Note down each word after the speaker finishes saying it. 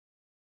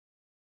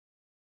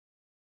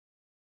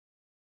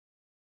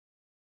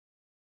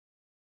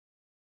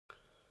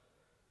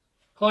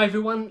Hi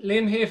everyone,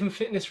 Liam here from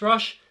Fitness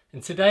Rush,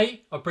 and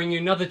today I'll bring you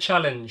another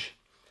challenge.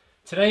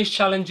 Today's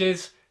challenge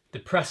is the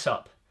press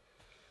up.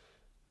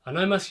 I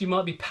know most of you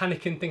might be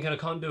panicking thinking I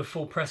can't do a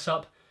full press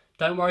up.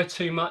 Don't worry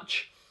too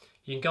much.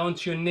 You can go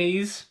onto your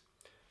knees.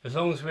 As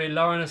long as we're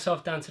lowering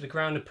ourselves down to the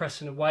ground and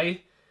pressing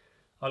away,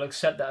 I'll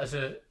accept that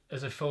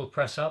as a full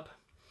press up.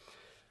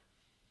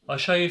 I'll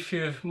show you a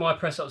few of my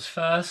press ups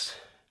first,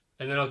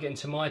 and then I'll get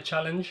into my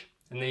challenge,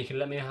 and then you can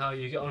let me know how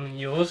you get on in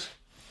yours.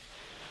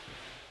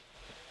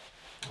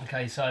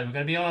 Okay, so we're going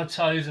to be on our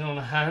toes and on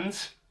our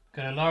hands.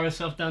 We're going to lower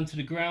ourselves down to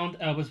the ground,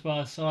 elbows by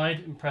our side,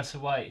 and press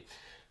away.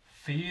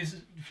 For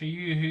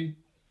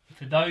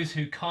those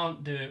who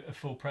can't do a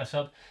full press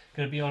up,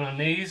 going to be on our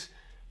knees,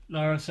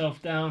 lower ourselves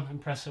down, and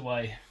press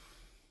away.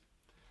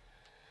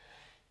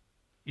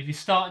 If you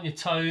start on your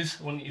toes,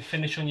 I want you to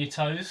finish on your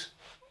toes.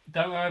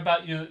 Don't worry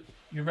about your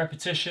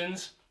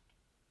repetitions.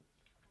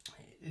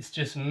 It's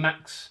just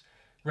max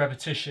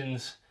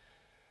repetitions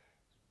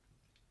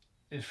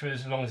for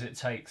as long as it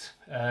takes.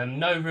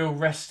 No real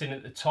resting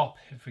at the top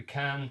if we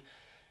can.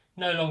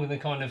 No longer than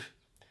kind of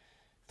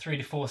 3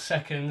 to 4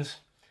 seconds.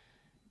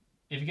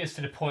 If it gets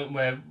to the point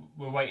where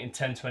we're waiting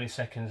 10-20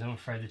 seconds, I'm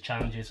afraid the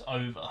challenge is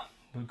over.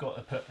 We've got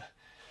to put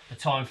a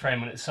time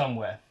frame on it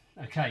somewhere.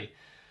 Okay,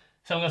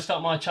 so I'm going to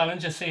start my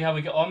challenge. Let's see how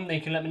we get on. Then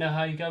you can let me know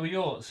how you go with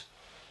yours.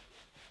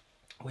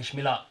 Wish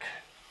me luck.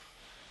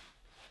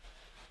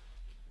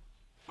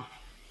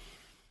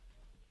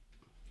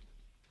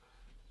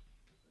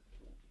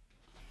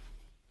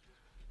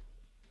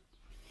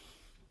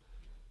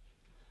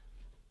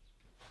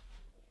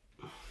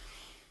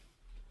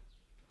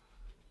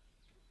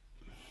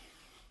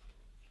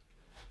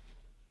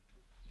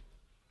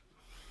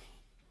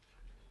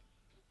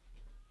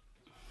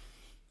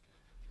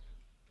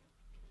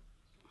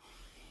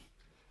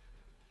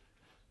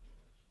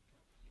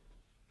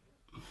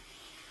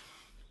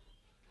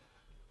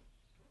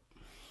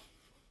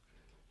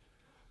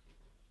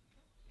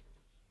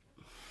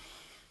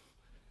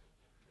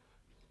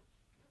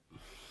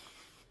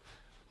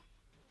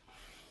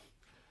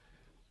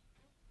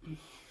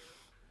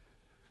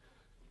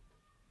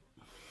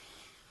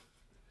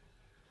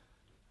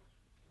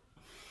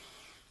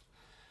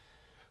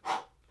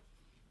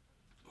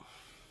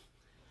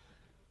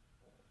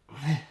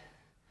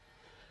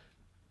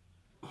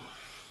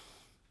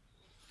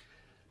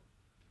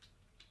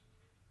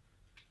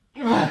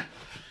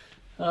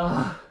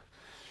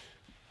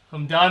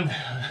 I'm done.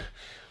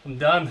 I'm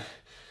done.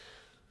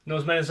 Not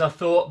as many as I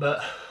thought,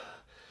 but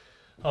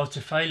I was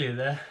to failure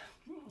there.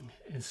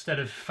 Instead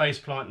of face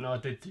planting, I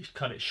did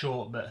cut it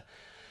short, but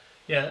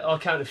yeah, I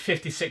counted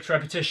 56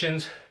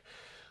 repetitions.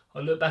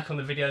 I'll look back on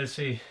the video to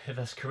see if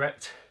that's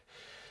correct.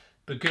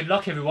 But good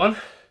luck, everyone.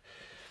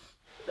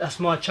 That's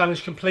my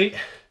challenge complete.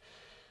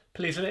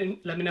 Please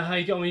let me know how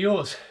you get on with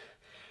yours.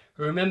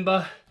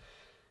 Remember,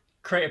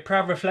 create a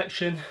proud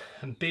reflection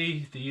and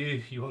be the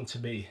you want to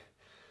be.